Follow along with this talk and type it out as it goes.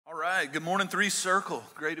right, good morning, 3Circle.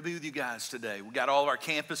 Great to be with you guys today. We got all of our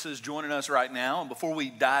campuses joining us right now. And before we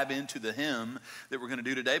dive into the hymn that we're going to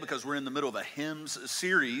do today, because we're in the middle of a hymns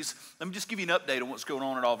series, let me just give you an update on what's going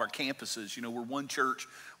on at all of our campuses. You know, we're one church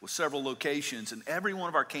with several locations, and every one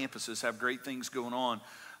of our campuses have great things going on.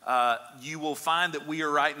 You will find that we are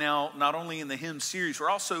right now not only in the hymn series, we're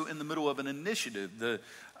also in the middle of an initiative, the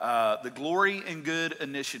Glory and Good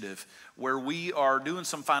Initiative, where we are doing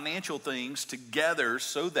some financial things together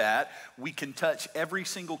so that we can touch every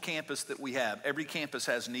single campus that we have. Every campus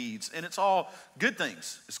has needs, and it's all good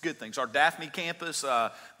things. It's good things. Our Daphne campus,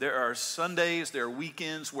 there are Sundays, there are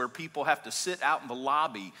weekends where people have to sit out in the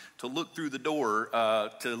lobby to look through the door,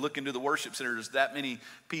 to look into the worship center. There's that many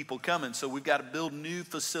people coming, so we've got to build new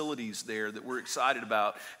facilities there that we're excited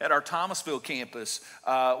about. At our Thomasville campus,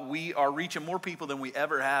 we are reaching more people than we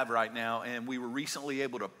ever have right now, and we were recently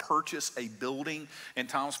able to purchase a building in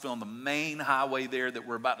Thomasville on the main highway there that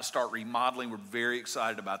we're about to start remodeling. We're very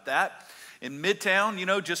excited about that. In Midtown, you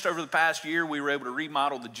know, just over the past year, we were able to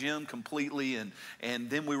remodel the gym completely, and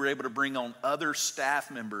then we were able to bring on other staff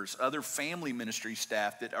members, other family ministry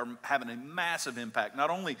staff that are having a massive impact, not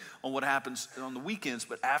only on what happens on the weekends,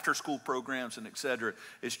 but after school programs and et cetera.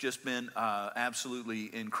 It's just been absolutely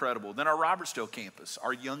incredible. Then our Robertsdale campus,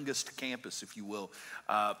 our youngest campus, if you will.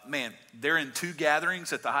 Man, they're in 2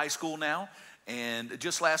 gatherings at the high school now. And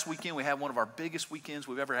just last weekend, we had one of our biggest weekends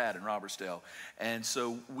we've ever had in Robertsdale. And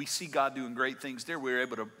so we see God doing great things there. We were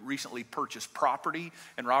able to recently purchase property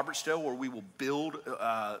in Robertsdale where we will build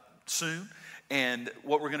soon. And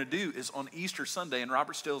what we're going to do is on Easter Sunday, and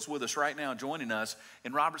Robertsdale's with us right now, joining us.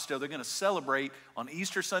 In Robertsdale, they're going to celebrate on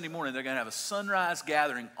Easter Sunday morning. They're going to have a sunrise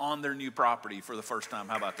gathering on their new property for the first time.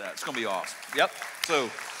 How about that? It's going to be awesome. Yep. So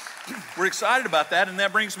we're excited about that, and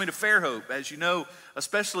that brings me to Fairhope. As you know,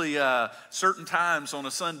 especially certain times on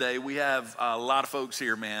a Sunday, we have a lot of folks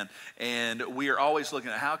here, man, and we are always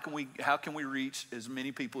looking at how can we reach as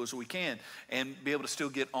many people as we can and be able to still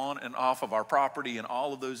get on and off of our property and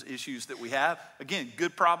all of those issues that we have. Again,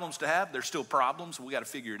 good problems to have. They're still problems. We got to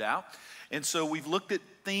figure it out. And so we've looked at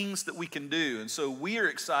things that we can do. And so we are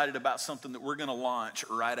excited about something that we're going to launch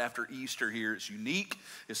right after Easter here. It's unique.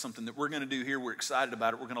 It's something that we're going to do here. We're excited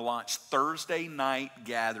about it. We're going to launch Thursday night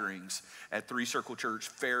gatherings at 3Circle Church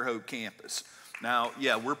Fairhope campus. Now,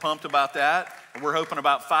 yeah, we're pumped about that. And we're hoping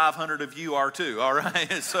about 500 of you are too, all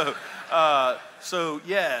right? So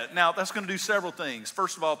yeah, now that's going to do several things.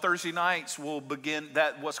 First of all, Thursday nights will begin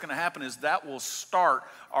that. What's going to happen is that will start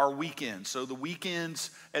our weekend. So the weekends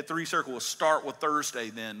at 3Circle will start with Thursday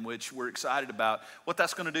then, which we're excited about. What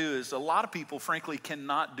that's going to do is a lot of people, frankly,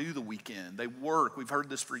 cannot do the weekend. They work. We've heard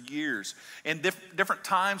this for years. And different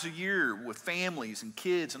times of year with families and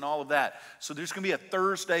kids and all of that. So there's going to be a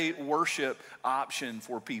Thursday worship option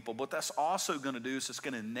for people. But that's also going to do is it's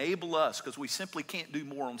going to enable us, because we simply can't do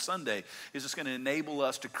more on Sunday, is it's going to enable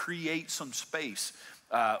us to create some space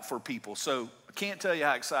for people. So I can't tell you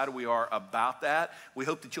how excited we are about that. We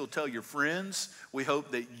hope that you'll tell your friends. We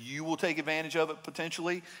hope that you will take advantage of it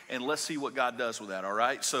potentially, and let's see what God does with that, all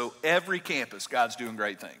right? So every campus, God's doing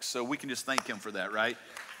great things. So we can just thank him for that, right?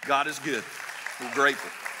 God is good. We're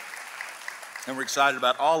grateful. And we're excited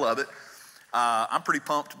about all of it. I'm pretty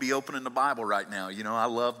pumped to be opening the Bible right now. You know, I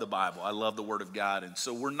love the Bible. I love the Word of God. And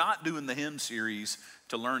so we're not doing the hymn series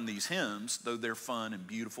to learn these hymns, though they're fun and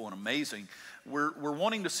beautiful and amazing. We're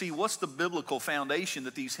wanting to see what's the biblical foundation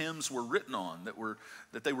that these hymns were written on,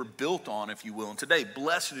 that they were built on, if you will. And today,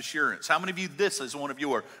 Blessed Assurance. How many of you, this is one of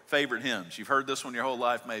your favorite hymns? You've heard this one your whole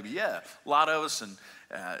life maybe. Yeah, a lot of us, and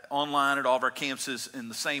online at all of our campuses in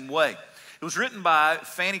the same way. It was written by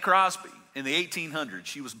Fanny Crosby in the 1800s.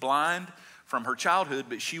 She was blind from her childhood,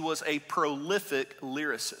 but she was a prolific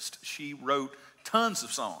lyricist. She wrote tons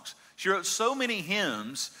of songs. She wrote so many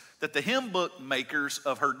hymns that the hymn book makers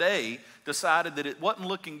of her day decided that it wasn't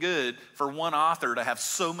looking good for one author to have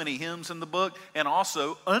so many hymns in the book. And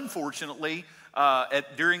also, unfortunately,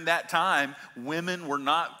 during that time, women were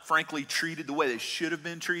not, frankly, treated the way they should have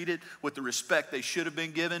been treated, with the respect they should have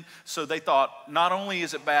been given. So they thought, not only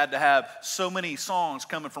is it bad to have so many songs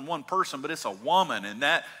coming from one person, but it's a woman, and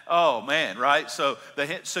that, oh man, right? So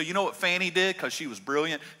you know what Fanny did, because she was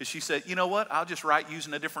brilliant, is she said, you know what, I'll just write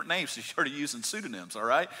using a different name. So she started using pseudonyms, all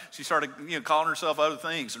right? She started calling herself other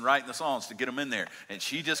things and writing the songs to get them in there. And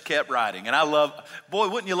she just kept writing. And boy,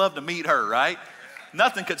 wouldn't you love to meet her, right?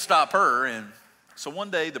 Nothing could stop her. And so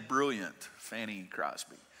one day, the brilliant Fanny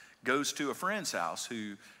Crosby goes to a friend's house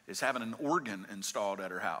who is having an organ installed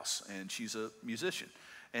at her house, and she's a musician.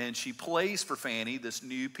 And she plays for Fanny this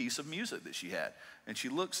new piece of music that she had. And she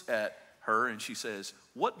looks at her and she says,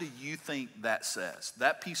 what do you think that says?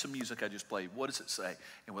 That piece of music I just played, what does it say?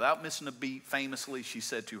 And without missing a beat, famously, she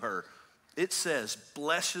said to her, it says,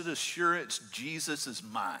 blessed assurance, Jesus is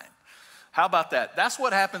mine. How about that? That's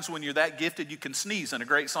what happens when you're that gifted, you can sneeze and a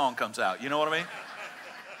great song comes out. You know what I mean?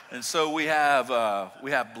 And so we have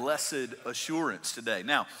blessed assurance today.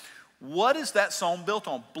 Now, what is that song built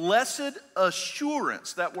on? Blessed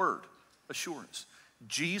assurance, that word, assurance.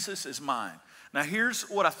 Jesus is mine. Now here's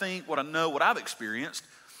what I think, what I know, what I've experienced,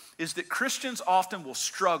 is that Christians often will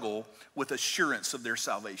struggle with assurance of their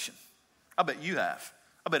salvation. I bet you have.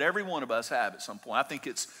 I bet every one of us have at some point. I think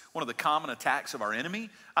it's one of the common attacks of our enemy.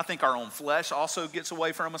 I think our own flesh also gets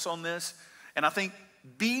away from us on this. And I think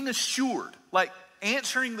being assured, like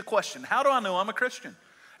answering the question, how do I know I'm a Christian?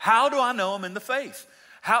 How do I know I'm in the faith?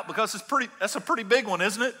 Because that's a pretty big one,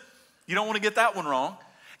 isn't it? You don't want to get that one wrong.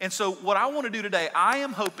 And so what I want to do today, I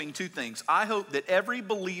am hoping two things. I hope that every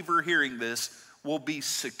believer hearing this will be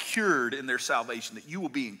secured in their salvation, that you will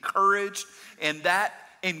be encouraged, and that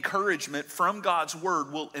encouragement from God's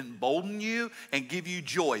word will embolden you and give you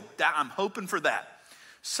joy. I'm hoping for that.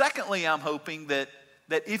 Secondly, I'm hoping that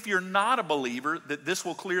if you're not a believer, that this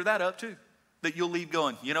will clear that up too. That you'll leave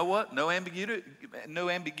going, you know what? No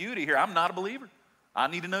ambiguity here. I'm not a believer. I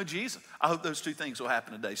need to know Jesus. I hope those two things will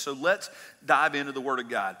happen today. So let's dive into the Word of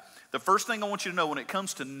God. The first thing I want you to know when it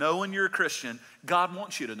comes to knowing you're a Christian, God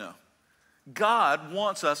wants you to know. God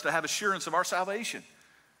wants us to have assurance of our salvation.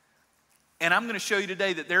 And I'm going to show you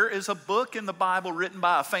today that there is a book in the Bible written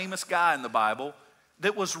by a famous guy in the Bible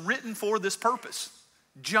that was written for this purpose.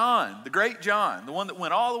 John, the great John, the one that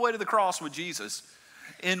went all the way to the cross with Jesus.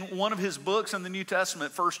 In one of his books in the New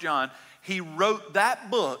Testament, 1 John, he wrote that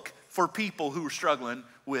book for people who were struggling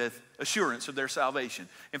with assurance of their salvation.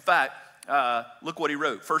 In fact, look what he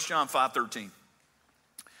wrote, 1 John 5:13.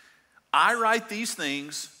 I write these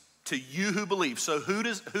things to you who believe. So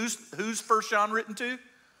who's 1 John written to?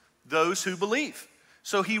 Those who believe.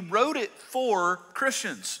 So he wrote it for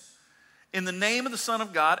Christians. In the name of the Son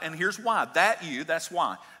of God, and here's why. That's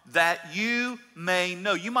why. That you may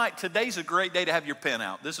know. Today's a great day to have your pen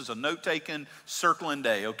out. This is a note-taking, circling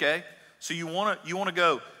day, okay? So you want to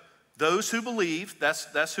go, those who believe,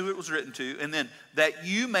 that's who it was written to, and then that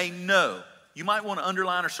you may know. You might want to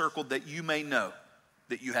underline or circle that you may know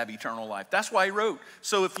that you have eternal life. That's why he wrote.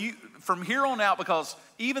 So from here on out, because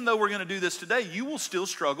even though we're going to do this today, you will still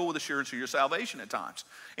struggle with assurance of your salvation at times.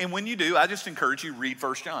 And when you do, I just encourage you, read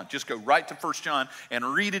 1 John. Just go right to 1 John and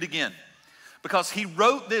read it again. Because he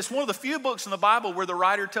wrote this, one of the few books in the Bible where the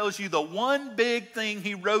writer tells you the one big thing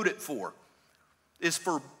he wrote it for is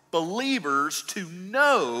for believers to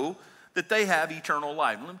know that they have eternal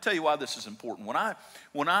life. Let me tell you why this is important.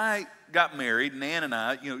 When I got married, Nan and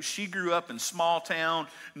I, she grew up in small town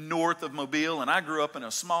north of Mobile, and I grew up in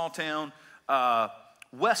a small town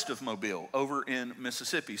west of Mobile over in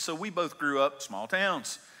Mississippi. So we both grew up small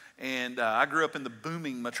towns. And I grew up in the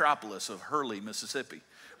booming metropolis of Hurley, Mississippi.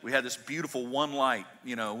 We had this beautiful one light,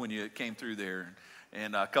 when you came through there,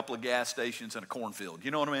 and a couple of gas stations and a cornfield.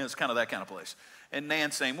 You know what I mean? It's kind of that kind of place. And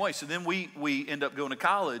Nan, same way. So then we end up going to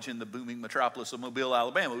college in the booming metropolis of Mobile,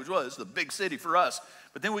 Alabama, which was the big city for us.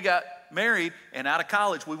 But then we got married, and out of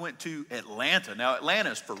college, we went to Atlanta. Now,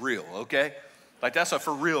 Atlanta's for real, okay? Like, that's a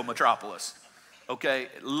for real metropolis, okay?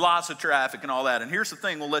 Lots of traffic and all that. And here's the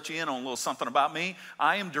thing, we'll let you in on a little something about me.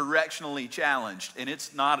 I am directionally challenged, and it's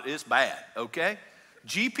bad, okay?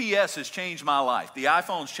 GPS has changed my life. The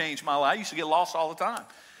iPhone's changed my life. I used to get lost all the time.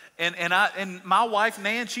 And my wife,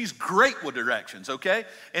 Nan, she's great with directions, okay?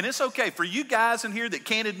 And it's okay. For you guys in here that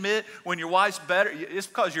can't admit when your wife's better, it's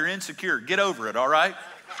because you're insecure. Get over it, all right?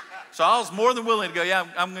 So I was more than willing to go, yeah,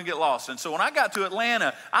 I'm going to get lost. And so when I got to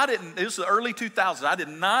Atlanta, it was the early 2000s. I did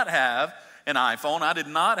not have an iPhone. I did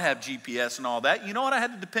not have GPS and all that. You know what I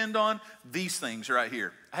had to depend on? These things right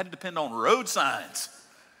here. I had to depend on road signs.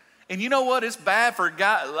 And you know what? It's bad for a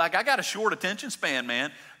guy. Like, I got a short attention span, man.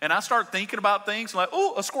 And I start thinking about things like,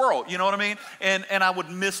 oh, a squirrel, you know what I mean? And I would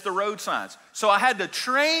miss the road signs. So I had to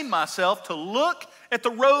train myself to look at the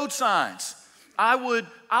road signs. I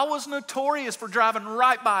was notorious for driving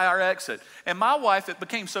right by our exit. And my wife, it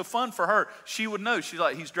became so fun for her, she would know. She's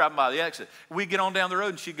like, he's driving by the exit. We'd get on down the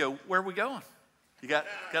road and she'd go, where are we going? You got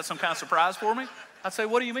some kind of surprise for me? I'd say,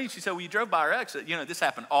 what do you mean? She said, well, you drove by our exit. This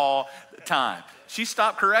happened all the time. She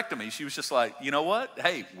stopped correcting me. She was just like, you know what?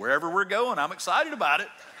 Hey, wherever we're going, I'm excited about it.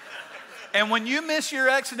 And when you miss your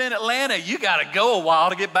exit in Atlanta, you got to go a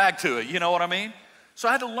while to get back to it. You know what I mean? So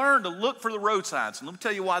I had to learn to look for the road signs. And let me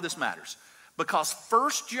tell you why this matters. Because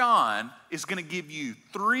 1 John is going to give you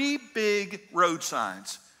 3 big road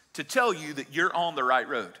signs to tell you that you're on the right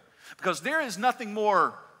road. Because there is nothing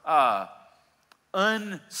more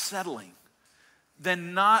unsettling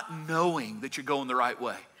than not knowing that you're going the right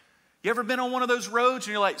way. You ever been on one of those roads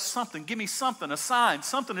and you're like, give me something, a sign,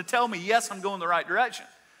 something to tell me, yes, I'm going the right direction.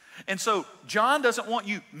 And so John doesn't want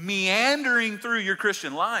you meandering through your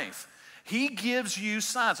Christian life. He gives you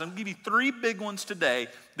signs. I'm going to give you 3 big ones today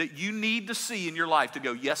that you need to see in your life to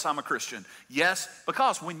go, yes, I'm a Christian. Yes,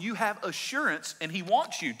 because when you have assurance, and he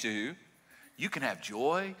wants you to, you can have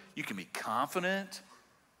joy, you can be confident,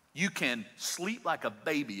 you can sleep like a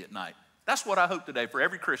baby at night. That's what I hope today for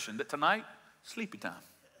every Christian, that tonight, sleepy time.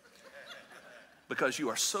 Because you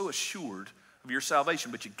are so assured of your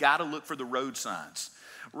salvation, but you got to look for the road signs.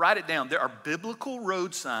 Write it down. There are biblical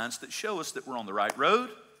road signs that show us that we're on the right road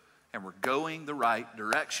and we're going the right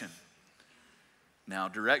direction. Now,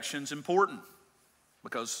 direction's important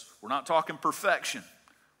because we're not talking perfection.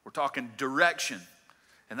 We're talking direction.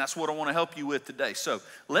 And that's what I want to help you with today. So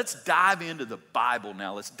let's dive into the Bible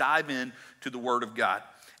now. Let's dive into the Word of God.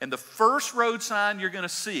 And the first road sign you're going to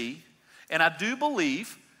see, and I do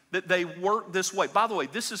believe that they work this way. By the way,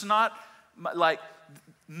 this is not like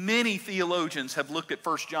many theologians have looked at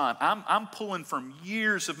 1 John. I'm pulling from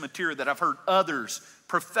years of material that I've heard others,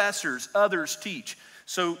 professors, others teach.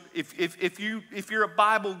 So if you're a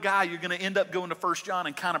Bible guy, you're going to end up going to 1 John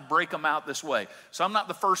and kind of break them out this way. So I'm not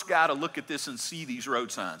the first guy to look at this and see these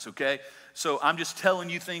road signs, okay? So I'm just telling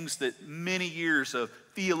you things that many years of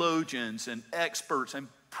theologians and experts and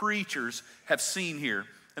preachers have seen here.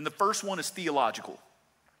 And the first one is theological.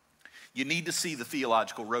 You need to see the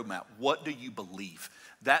theological roadmap. What do you believe?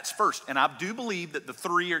 That's first. And I do believe that the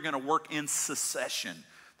 3 are going to work in succession,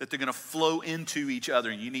 that they're going to flow into each other.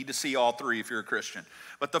 And you need to see all 3 if you're a Christian.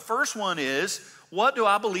 But the first one is, what do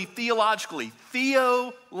I believe theologically?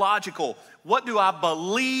 Theological. What do I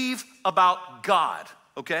believe about God?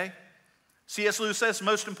 Okay? C.S. Lewis says the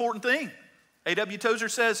most important thing. A.W. Tozer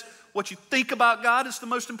says what you think about God is the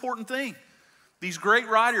most important thing. These great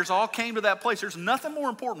writers all came to that place. There's nothing more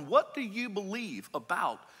important. What do you believe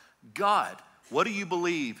about God? What do you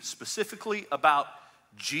believe specifically about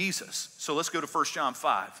Jesus? So let's go to 1 John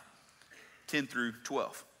 5, 10 through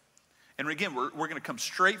 12. And again, we're going to come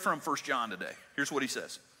straight from 1 John today. Here's what he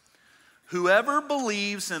says. Whoever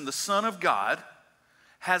believes in the Son of God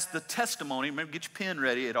has the testimony. Remember, get your pen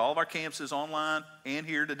ready at all of our campuses online and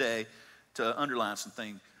here today to underline some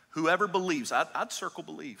things. Whoever believes, I'd circle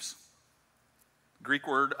believes. Greek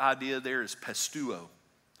word idea there is pisteuo.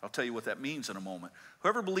 I'll tell you what that means in a moment.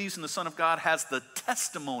 Whoever believes in the Son of God has the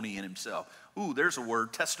testimony in himself. Ooh, there's a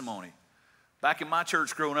word, testimony. Back in my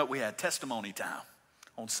church growing up, we had testimony time.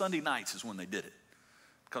 On Sunday nights is when they did it.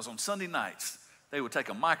 Because on Sunday nights, they would take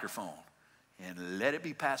a microphone and let it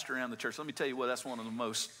be passed around the church. Let me tell you what, that's one of the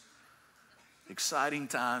most exciting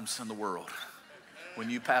times in the world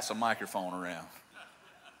when you pass a microphone around.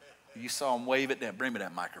 You saw them wave it down. Bring me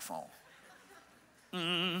that microphone.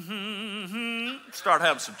 Start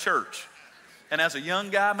having some church. And as a young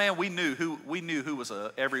guy, man, we knew who was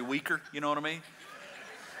a every weeker. You know what I mean?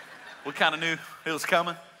 We kind of knew it was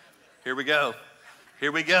coming. Here we go.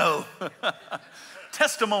 Here we go.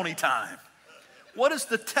 Testimony time. What is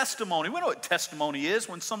the testimony? We know what testimony is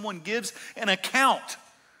when someone gives an account.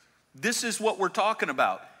 This is what we're talking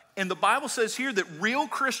about. And the Bible says here that real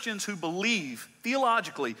Christians who believe,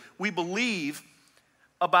 theologically, we believe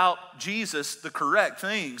about Jesus, the correct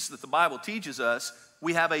things that the Bible teaches us,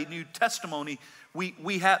 we have a new testimony.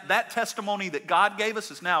 We have that testimony that God gave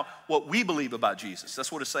us is now what we believe about Jesus.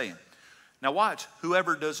 That's what it's saying. Now watch,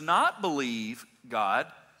 whoever does not believe God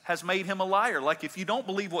has made him a liar. Like if you don't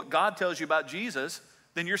believe what God tells you about Jesus,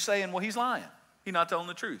 then you're saying, well, he's lying. He's not telling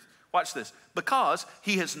the truth. Watch this. Because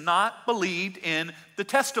he has not believed in the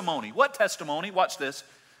testimony. What testimony? Watch this.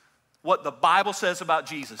 What the Bible says about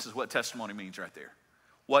Jesus is what testimony means right there.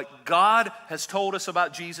 What God has told us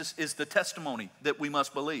about Jesus is the testimony that we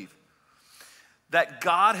must believe. That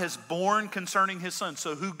God has borne concerning his Son.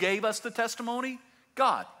 So who gave us the testimony?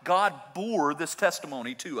 God. God bore this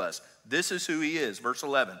testimony to us. This is who he is, verse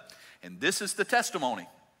 11. And this is the testimony,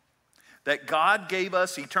 that God gave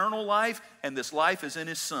us eternal life, and this life is in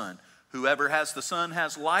his Son. Whoever has the Son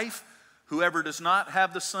has life. Whoever does not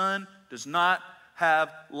have the Son does not have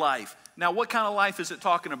life. Now, what kind of life is it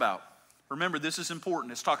talking about? Remember, this is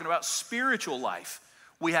important. It's talking about spiritual life.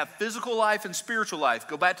 We have physical life and spiritual life.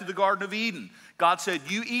 Go back to the Garden of Eden. God said,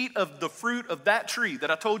 you eat of the fruit of that tree that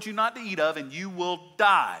I told you not to eat of, and you will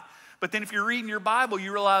die. But then if you're reading your Bible,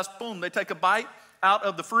 you realize, boom, they take a bite out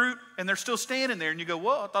of the fruit, and they're still standing there, and you go,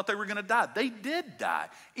 well, I thought they were going to die. They did die.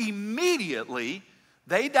 Immediately,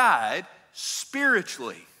 they died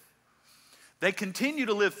spiritually. They continue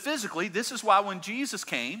to live physically. This is why when Jesus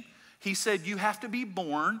came, He said you have to be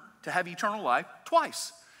born to have eternal life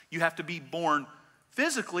twice. You have to be born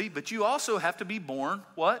physically, but you also have to be born,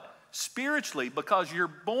 what? Spiritually, because you're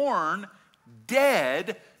born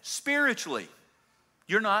dead spiritually.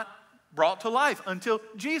 You're not brought to life until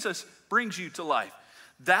Jesus brings you to life.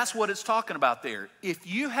 That's what it's talking about there. If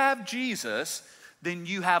you have Jesus, then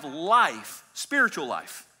you have life, spiritual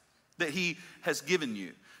life, that he has given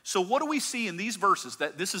you. So what do we see in these verses?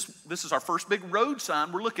 That this is our first big road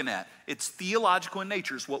sign we're looking at. It's theological in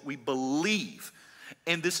nature, it's what we believe.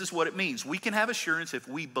 And this is what it means. We can have assurance if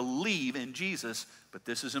we believe in Jesus, but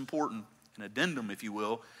this is important, an addendum, if you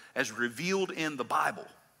will, as revealed in the Bible.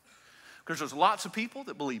 Because there's lots of people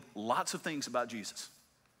that believe lots of things about Jesus.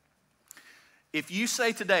 If you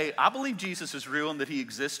say today, I believe Jesus is real and that he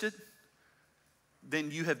existed,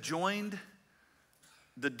 then you have joined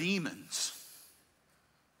the demons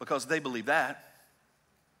because they believe that.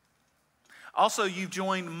 Also, you've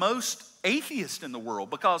joined most atheists in the world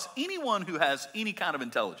because anyone who has any kind of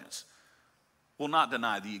intelligence will not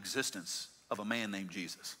deny the existence of a man named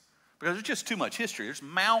Jesus. Because there's just too much history. There's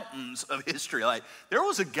mountains of history. Like, there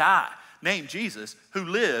was a guy named Jesus who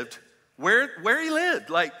lived where he lived.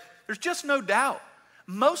 Like, there's just no doubt.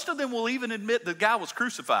 Most of them will even admit the guy was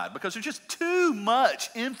crucified because there's just too much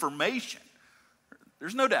information.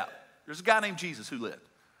 There's no doubt. There's a guy named Jesus who lived.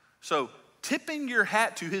 So tipping your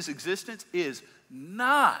hat to his existence is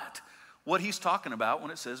not what he's talking about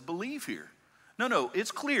when it says believe here. No,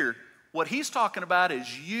 it's clear. What he's talking about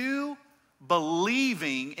is you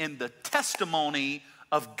believing in the testimony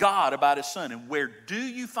of God about his son. And where do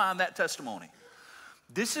you find that testimony?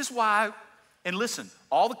 This is why, and listen,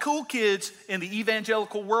 all the cool kids in the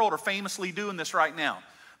evangelical world are famously doing this right now.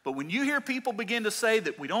 But when you hear people begin to say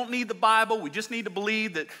that we don't need the Bible, we just need to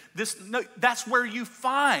believe that that's where you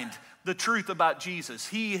find the truth about Jesus.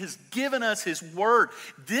 He has given us his word.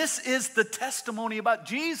 This is the testimony about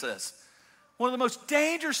Jesus. One of the most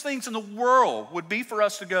dangerous things in the world would be for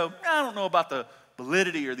us to go, I don't know about the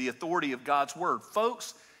validity or the authority of God's word.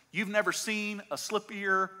 Folks, you've never seen a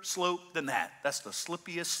slippier slope than that. That's the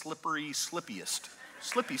slippiest.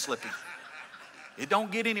 Slippy. It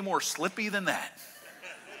don't get any more slippy than that.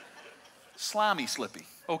 Slimy slippy,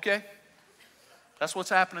 okay? That's what's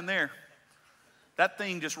happening there. That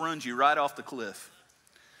thing just runs you right off the cliff.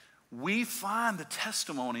 We find the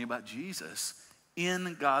testimony about Jesus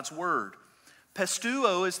in God's word.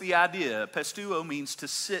 Pisteuo is the idea. Pisteuo means to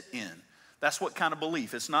sit in. That's what kind of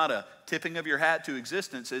belief. It's not a tipping of your hat to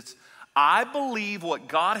existence. It's, I believe what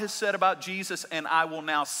God has said about Jesus and I will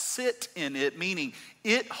now sit in it, meaning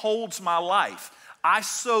it holds my life. I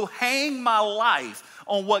so hang my life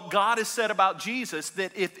on what God has said about Jesus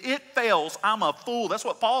that if it fails, I'm a fool. That's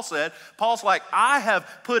what Paul said. Paul's like, I have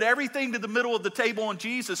put everything to the middle of the table on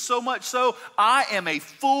Jesus, so much so I am a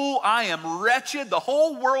fool. I am wretched. The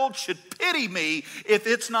whole world should pity me if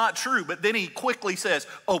it's not true. But then he quickly says,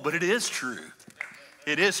 oh, but it is true.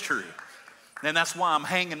 It is true. And that's why I'm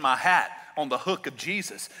hanging my hat on the hook of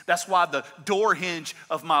Jesus. That's why the door hinge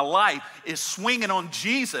of my life is swinging on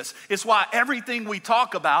Jesus. It's why everything we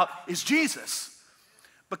talk about is Jesus.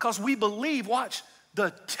 Because we believe, watch,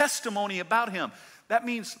 the testimony about him. That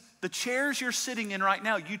means the chairs you're sitting in right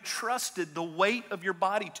now, you trusted the weight of your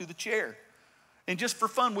body to the chair. And just for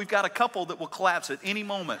fun, we've got a couple that will collapse at any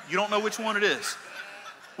moment. You don't know which one it is.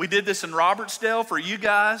 We did this in Robertsdale for you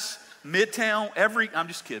guys, Midtown, I'm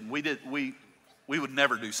just kidding. We would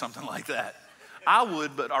never do something like that. I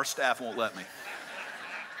would, but our staff won't let me.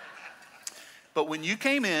 But when you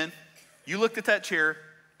came in, you looked at that chair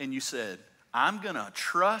and you said, I'm going to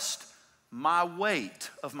trust my weight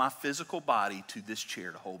of my physical body to this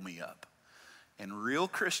chair to hold me up. And real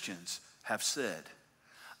Christians have said,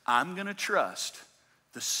 I'm going to trust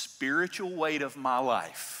the spiritual weight of my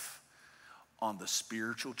life on the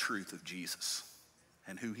spiritual truth of Jesus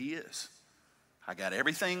and who he is. I got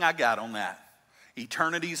everything I got on that.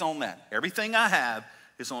 Eternity's on that. Everything I have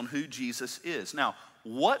is on who Jesus is. Now,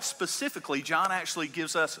 what specifically John actually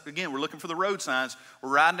gives us, again, we're looking for the road signs. We're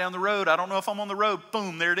riding down the road. I don't know if I'm on the road.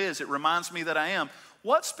 Boom, there it is. It reminds me that I am.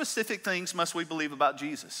 What specific things must we believe about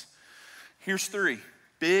Jesus? Here's 3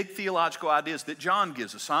 big theological ideas that John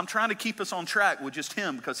gives us. So I'm trying to keep us on track with just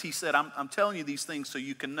him because he said, I'm telling you these things so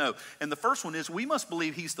you can know. And the first one is we must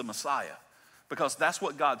believe he's the Messiah because that's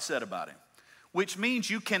what God said about him. Which means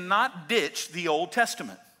you cannot ditch the Old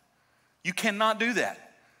Testament. You cannot do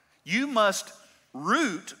that. You must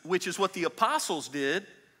root, which is what the apostles did.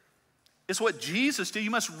 It's what Jesus did.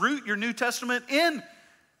 You must root your New Testament in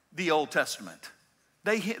the Old Testament.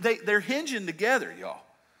 They're hinging together, y'all.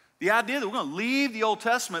 The idea that we're going to leave the Old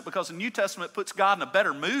Testament because the New Testament puts God in a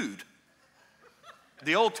better mood.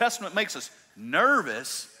 The Old Testament makes us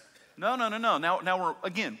nervous. No. Now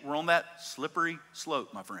we're on that slippery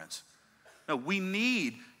slope, my friends. No, we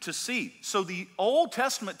need to see. So the Old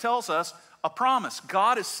Testament tells us a promise.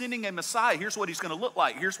 God is sending a Messiah. Here's what he's going to look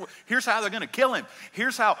like. Here's how they're going to kill him.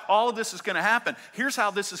 Here's how all of this is going to happen. Here's how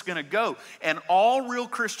this is going to go. And all real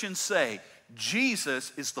Christians say,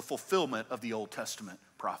 Jesus is the fulfillment of the Old Testament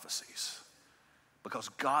prophecies. Because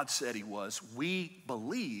God said he was. We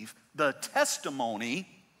believe the testimony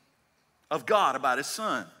of God about his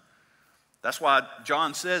Son. That's why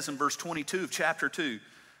John says in verse 22 of chapter 2,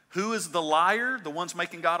 who is the liar? The one's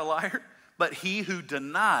making God a liar? But he who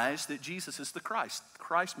denies that Jesus is the Christ.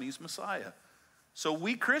 Christ means Messiah. So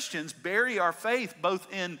we Christians bury our faith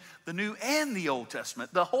both in the New and the Old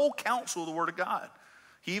Testament, the whole counsel of the Word of God.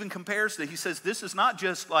 He even compares that. He says this is not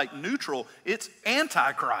just like neutral, it's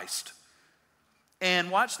antichrist.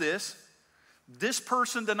 And watch this. This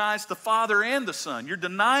person denies the Father and the Son. You're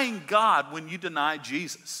denying God when you deny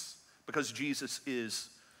Jesus, because Jesus is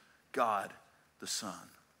God the Son.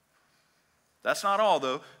 That's not all,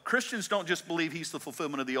 though. Christians don't just believe he's the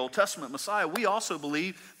fulfillment of the Old Testament Messiah. We also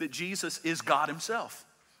believe that Jesus is God himself.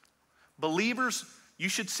 Believers, you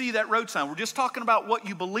should see that road sign. We're just talking about what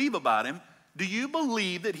you believe about him. Do you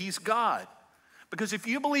believe that he's God? Because if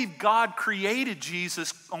you believe God created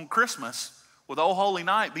Jesus on Christmas, with O Holy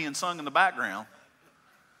Night being sung in the background,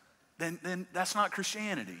 then that's not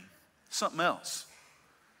Christianity. It's something else.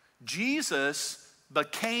 Jesus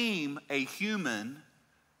became a human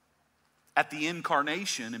at the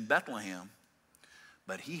incarnation in Bethlehem,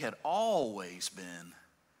 but he had always been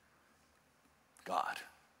God,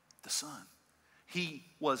 the Son. He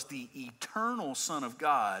was the eternal Son of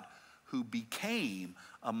God who became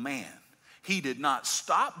a man. He did not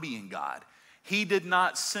stop being God. He did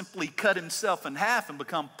not simply cut himself in half and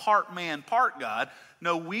become part man, part God.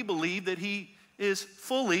 No, we believe that he is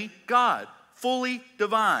fully God, fully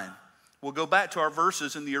divine. We'll go back to our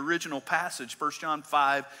verses in the original passage, 1 John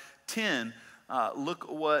 5:10.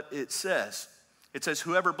 Look what it says. It says,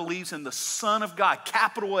 whoever believes in the Son of God,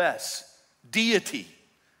 capital S, deity.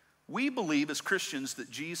 We believe as Christians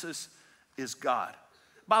that Jesus is God.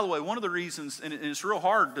 By the way, one of the reasons, and it's real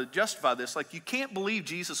hard to justify this, like you can't believe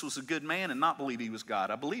Jesus was a good man and not believe he was God.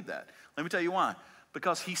 I believe that. Let me tell you why.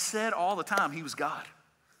 Because he said all the time he was God.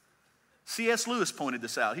 C.S. Lewis pointed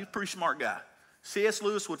this out. He's a pretty smart guy. C.S.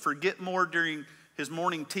 Lewis would forget more during his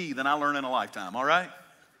morning tea than I learned in a lifetime, all right?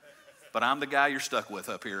 But I'm the guy you're stuck with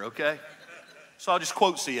up here, okay? So I'll just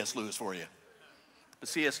quote C.S. Lewis for you. But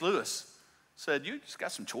C.S. Lewis said, you just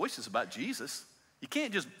got some choices about Jesus. You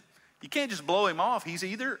can't just blow him off. He's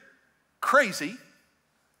either crazy,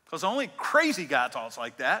 because the only crazy guy talks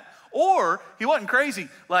like that, or he wasn't crazy,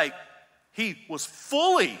 like he was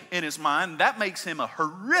fully in his mind. That makes him a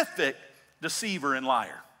horrific deceiver and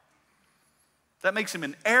liar. That makes him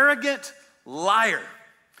an arrogant liar.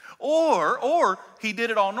 Or he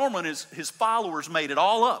did it all normal and his followers made it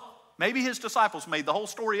all up. Maybe his disciples made the whole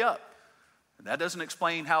story up. And that doesn't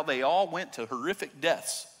explain how they all went to horrific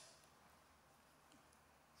deaths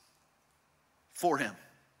for him.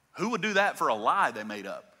 Who would do that for a lie they made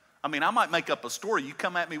up? I mean, I might make up a story. You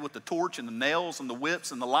come at me with the torch and the nails and the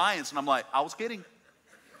whips and the lions, and I'm like, I was kidding.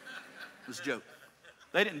 It was a joke.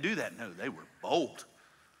 They didn't do that. No, they were bold.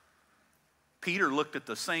 Peter looked at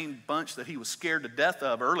the same bunch that he was scared to death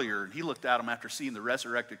of earlier, and he looked at them after seeing the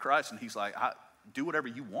resurrected Christ, and he's like, do whatever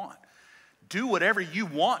you want. Do whatever you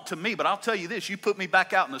want to me, but I'll tell you this, you put me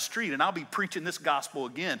back out in the street, and I'll be preaching this gospel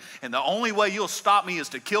again, and the only way you'll stop me is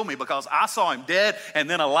to kill me, because I saw him dead and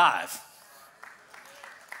then alive.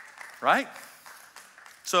 Right?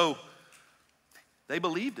 So, they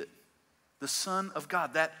believed it. The Son of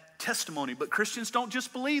God, that testimony. But Christians don't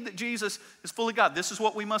just believe that Jesus is fully God. This is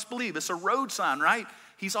what we must believe. It's a road sign, right?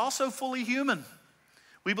 He's also fully human.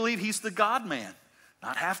 We believe he's the God-man.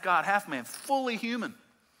 Not half God, half man, fully human.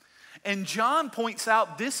 And John points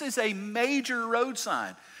out this is a major road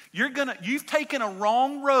sign. You've taken a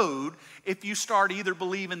wrong road if you start either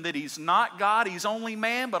believing that he's not God, he's only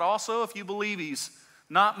man, but also if you believe he's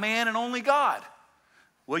not man and only God.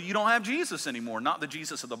 Well, you don't have Jesus anymore, not the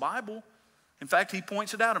Jesus of the Bible. In fact, he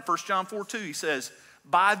points it out in 1 John 4:2. He says,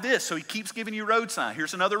 by this, so he keeps giving you road sign.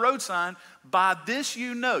 Here's another road sign. By this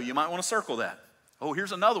you know. You might want to circle that. Oh,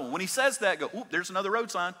 here's another one. When he says that, go, oop, there's another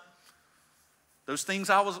road sign. Those things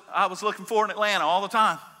I was looking for in Atlanta all the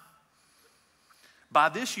time. By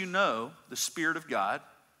this you know the Spirit of God.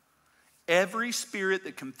 Every spirit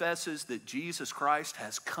that confesses that Jesus Christ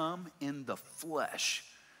has come in the flesh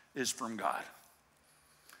is from God.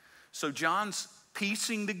 So John's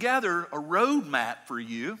piecing together a roadmap for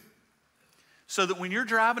you So that when you're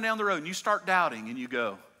driving down the road and you start doubting and you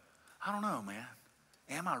go, I don't know, man.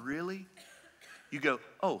 Am I really? You go,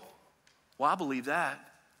 oh, well, I believe that.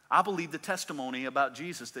 I believe the testimony about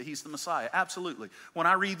Jesus, that he's the Messiah. Absolutely. When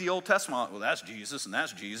I read the Old Testament, well, that's Jesus, and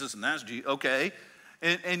that's Jesus, and that's Jesus. Okay.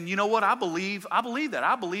 And you know what? I believe that.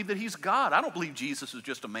 I believe that he's God. I don't believe Jesus is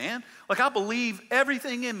just a man. Like, I believe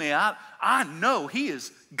everything in me. I know he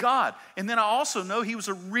is God. And then I also know he was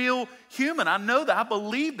a real human. I know that. I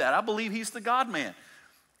believe that. I believe he's the God-man.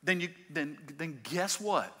 Then guess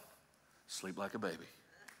what? Sleep like a baby.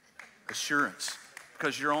 Assurance.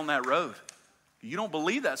 Because you're on that road. You don't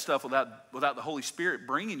believe that stuff without the Holy Spirit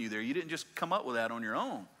bringing you there. You didn't just come up with that on your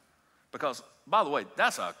own. Because, by the way,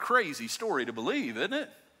 that's a crazy story to believe, isn't it?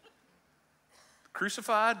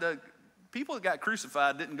 Crucified, people that got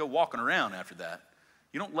crucified didn't go walking around after that.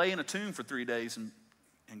 You don't lay in a tomb for 3 days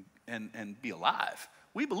and be alive.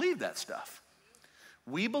 We believe that stuff.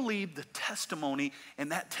 We believe the testimony,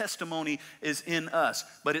 and that testimony is in us.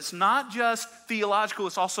 But it's not just theological,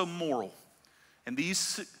 it's also moral. And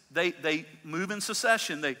these, they move in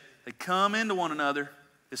succession. They come into one another.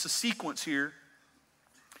 It's a sequence here.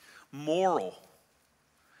 Moral.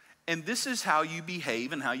 And this is how you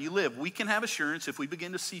behave and how you live. We can have assurance if we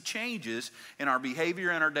begin to see changes in our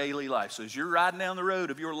behavior and our daily life. So as you're riding down the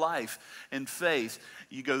road of your life and faith,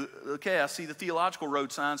 you go, okay, I see the theological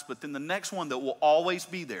road signs, but then the next one that will always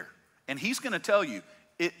be there. And he's going to tell you,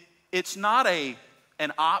 it's not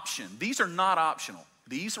an option. These are not optional.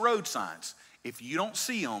 These road signs, if you don't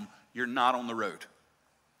see them, you're not on the road.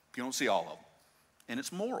 You don't see all of them. And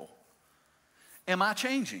it's moral. Am I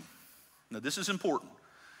changing? Now, this is important.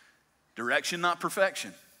 Direction, not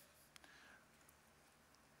perfection.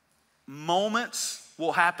 Moments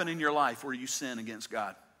will happen in your life where you sin against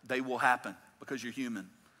God. They will happen because you're human.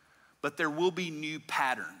 But there will be new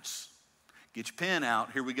patterns. Get your pen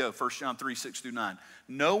out. Here we go. 1 John 3, 6 through 9.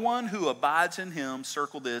 No one who abides in him,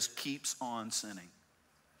 circle this, keeps on sinning.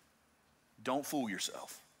 Don't fool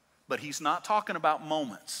yourself. But he's not talking about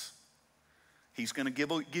moments. He's going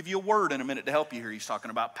to give you a word in a minute to help you here. He's talking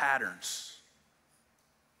about patterns.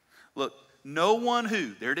 Look, no one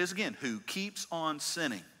who, there it is again, who keeps on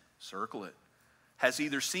sinning, circle it, has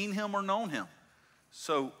either seen him or known him.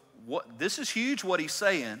 So this is huge what he's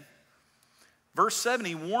saying. Verse 7,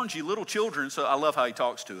 he warns you, little children. So I love how he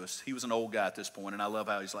talks to us. He was an old guy at this point, and I love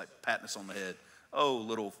how he's like patting us on the head. Oh,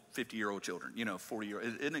 little 50-year-old children,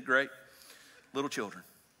 40-year-old. Isn't it great? Little children.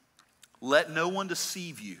 Let no one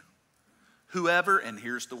deceive you. Whoever, and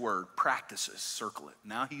here's the word, practices, circle it.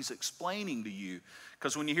 Now he's explaining to you,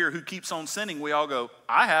 because when you hear who keeps on sinning, we all go,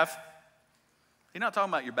 I have. He's not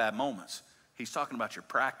talking about your bad moments. He's talking about your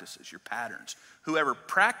practices, your patterns. Whoever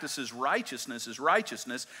practices righteousness is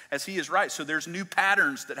righteousness as he is right. So there's new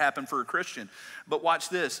patterns that happen for a Christian. But watch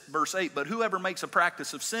this, verse 8, but whoever makes a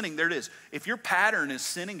practice of sinning, there it is. If your pattern is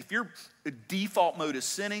sinning, if your default mode is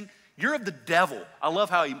sinning, you're of the devil. I love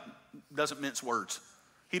how he doesn't mince words.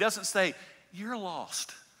 He doesn't say, you're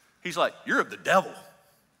lost. He's like, you're of the devil.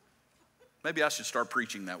 Maybe I should start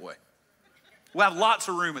preaching that way. We'll have lots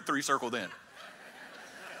of room at 3Circle then.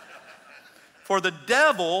 For the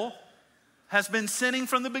devil has been sinning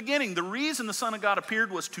from the beginning. The reason the Son of God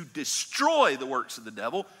appeared was to destroy the works of the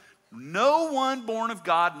devil. No one born of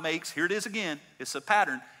God makes, here it is again, it's a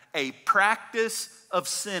pattern, a practice of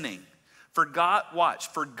sinning. For God, watch,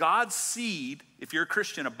 for God's seed, if you're a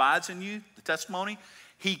Christian, abides in you, the testimony,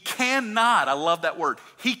 he cannot, I love that word,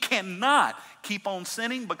 he cannot keep on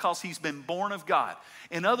sinning because he's been born of God.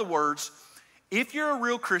 In other words, if you're a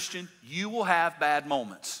real Christian, you will have bad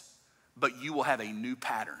moments, but you will have a new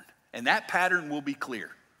pattern. And that pattern will be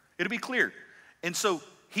clear. It'll be clear. And so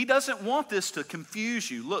he doesn't want this to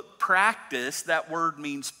confuse you. Look, practice, that word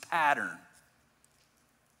means pattern.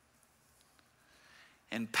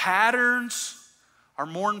 And patterns are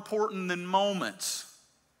more important than moments.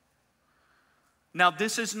 Now,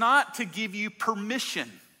 this is not to give you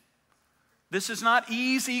permission. This is not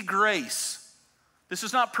easy grace. This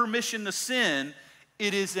is not permission to sin.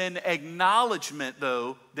 It is an acknowledgement,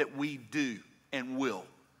 though, that we do and will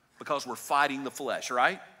because we're fighting the flesh,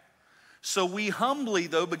 right? So we humbly,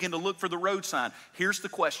 though, begin to look for the road sign. Here's the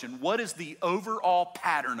question. What is the overall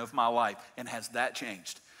pattern of my life, and has that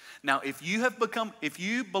changed? Now, if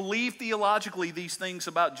you believe theologically these things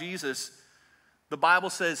about Jesus, the Bible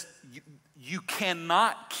says you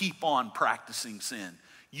cannot keep on practicing sin.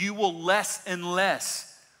 You will less and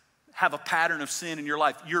less have a pattern of sin in your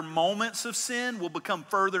life. Your moments of sin will become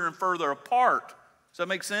further and further apart. Does that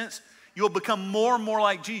make sense? You'll become more and more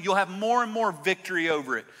like Jesus. You'll have more and more victory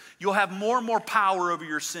over it. You'll have more and more power over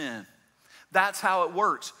your sin. That's how it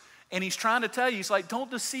works. And he's trying to tell you, he's like, don't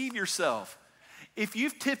deceive yourself. If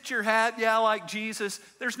you've tipped your hat, yeah, I like Jesus,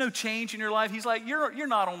 there's no change in your life, he's like, you're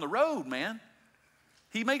not on the road, man.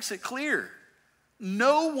 He makes it clear.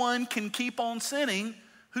 No one can keep on sinning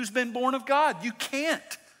who's been born of God. You can't.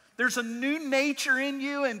 There's a new nature in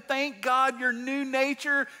you, and thank God your new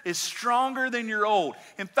nature is stronger than your old.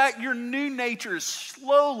 In fact, your new nature is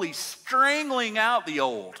slowly strangling out the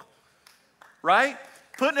old, right?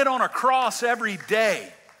 Putting it on a cross every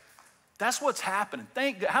day. That's what's happening.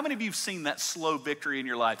 How many of you have seen that slow victory in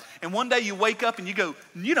your life? And one day you wake up and you go,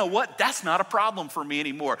 you know what? That's not a problem for me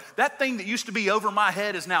anymore. That thing that used to be over my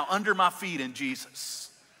head is now under my feet in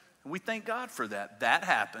Jesus. And we thank God for that. That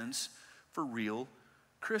happens for real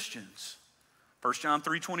Christians. 1 John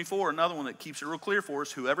 3:24, another one that keeps it real clear for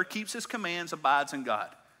us. Whoever keeps his commands abides in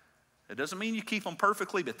God. It doesn't mean you keep them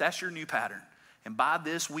perfectly, but that's your new pattern. And by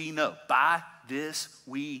this we know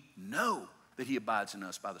that he abides in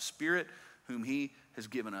us by the Spirit whom he has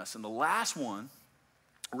given us. And the last one,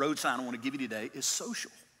 road sign I want to give you today, is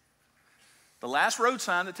social. The last road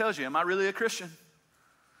sign that tells you, am I really a Christian?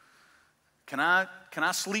 Can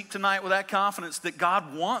I sleep tonight with that confidence that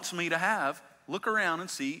God wants me to have? Look around and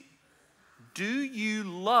see, do you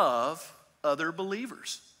love other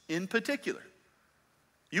believers in particular?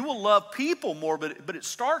 You will love people more, but it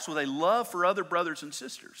starts with a love for other brothers and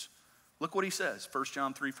sisters. Look what he says, 1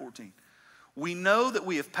 John 3:14. We know that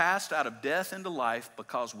we have passed out of death into life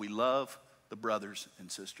because we love the brothers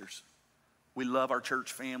and sisters. We love our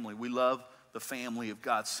church family. We love the family of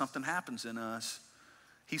God. Something happens in us.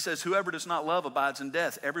 He says, whoever does not love abides in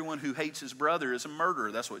death. Everyone who hates his brother is a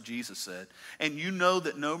murderer. That's what Jesus said. And you know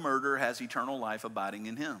that no murderer has eternal life abiding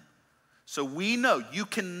in him. So we know, you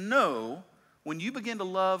can know when you begin to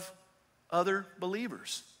love other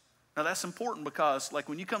believers. Now that's important because like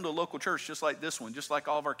when you come to a local church just like this one, just like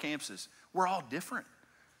all of our campuses, we're all different.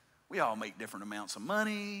 We all make different amounts of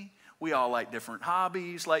money. We all like different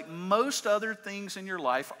hobbies. Like most other things in your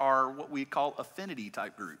life are what we call affinity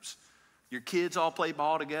type groups. Your kids all play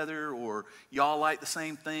ball together, or you all like the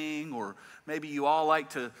same thing, or maybe you all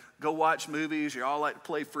like to go watch movies, you all like to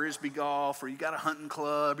play frisbee golf, or you got a hunting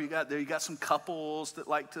club, or you got some couples that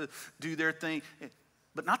like to do their thing,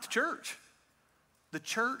 but not the church. The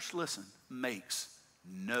church, listen, makes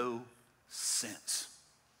no sense.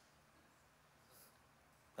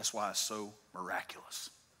 That's why it's so miraculous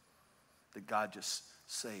that God just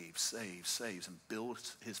saves, and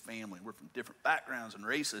builds his family. We're from different backgrounds and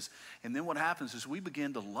races. And then what happens is we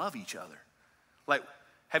begin to love each other. Like,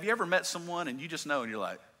 have you ever met someone and you just know and you're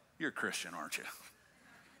like, you're a Christian, aren't you?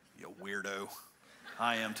 You weirdo.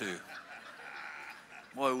 I am too.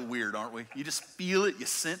 Boy, we're weird, aren't we? You just feel it, you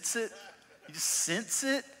sense it. You just sense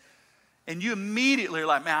it. And you immediately are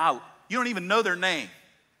like, man, you don't even know their name.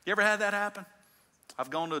 You ever had that happen? I've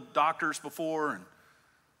gone to doctors before and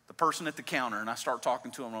the person at the counter, and I start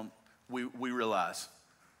talking to them, we realize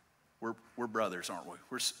we're brothers, aren't we?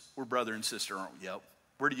 We're brother and sister, aren't we? Yep.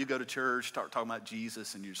 Where do you go to church? Start talking about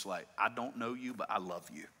Jesus, and you're just like, I don't know you, but I love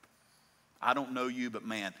you. I don't know you, but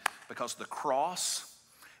man, because the cross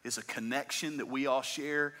is a connection that we all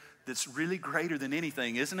share that's really greater than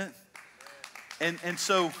anything, isn't it? And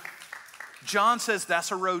so John says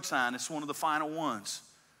that's a road sign. It's one of the final ones.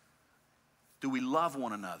 Do we love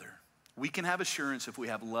one another? We can have assurance if we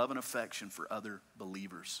have love and affection for other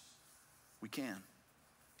believers. We can.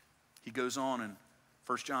 He goes on in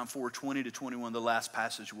 1 John 4:20-21, the last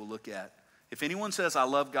passage we'll look at. If anyone says, I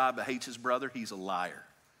love God but hates his brother, he's a liar.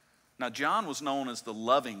 Now, John was known as the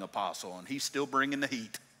loving apostle, and he's still bringing the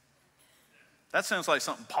heat. That sounds like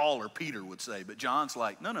something Paul or Peter would say, but John's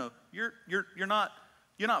like, no, you're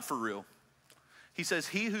not for real. He says,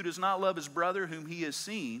 he who does not love his brother whom he has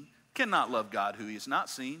seen cannot love God who he has not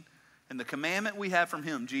seen. And the commandment we have from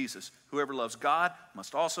him, Jesus, whoever loves God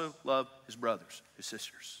must also love his brothers, his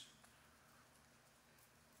sisters.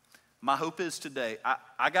 My hope is today,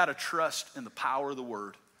 I got to trust in the power of the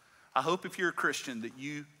word. I hope if you're a Christian that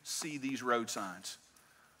you see these road signs.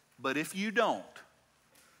 But if you don't,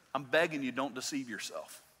 I'm begging you, don't deceive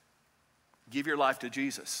yourself. Give your life to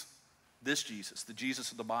Jesus, this Jesus, the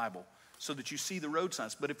Jesus of the Bible, so that you see the road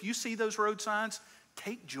signs. But if you see those road signs,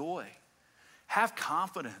 take joy. Have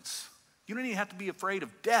confidence. You don't even have to be afraid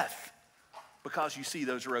of death because you see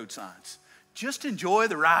those road signs. Just enjoy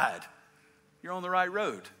the ride. You're on the right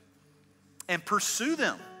road. And pursue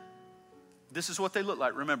them. This is what they look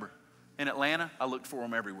like. Remember, in Atlanta, I looked for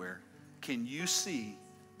them everywhere. Can you see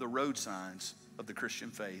the road signs of the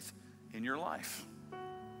Christian faith in your life?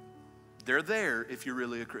 They're there if you're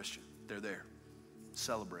really a Christian. They're there.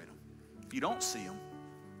 Celebrate them. If you don't see them,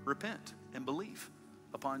 repent and believe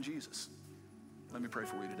upon Jesus. Let me pray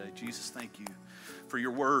for you today. Jesus, thank you for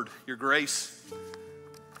your word, your grace.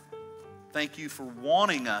 Thank you for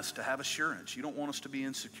wanting us to have assurance. You don't want us to be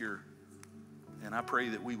insecure. And I pray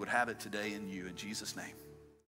that we would have it today in you. In Jesus' name.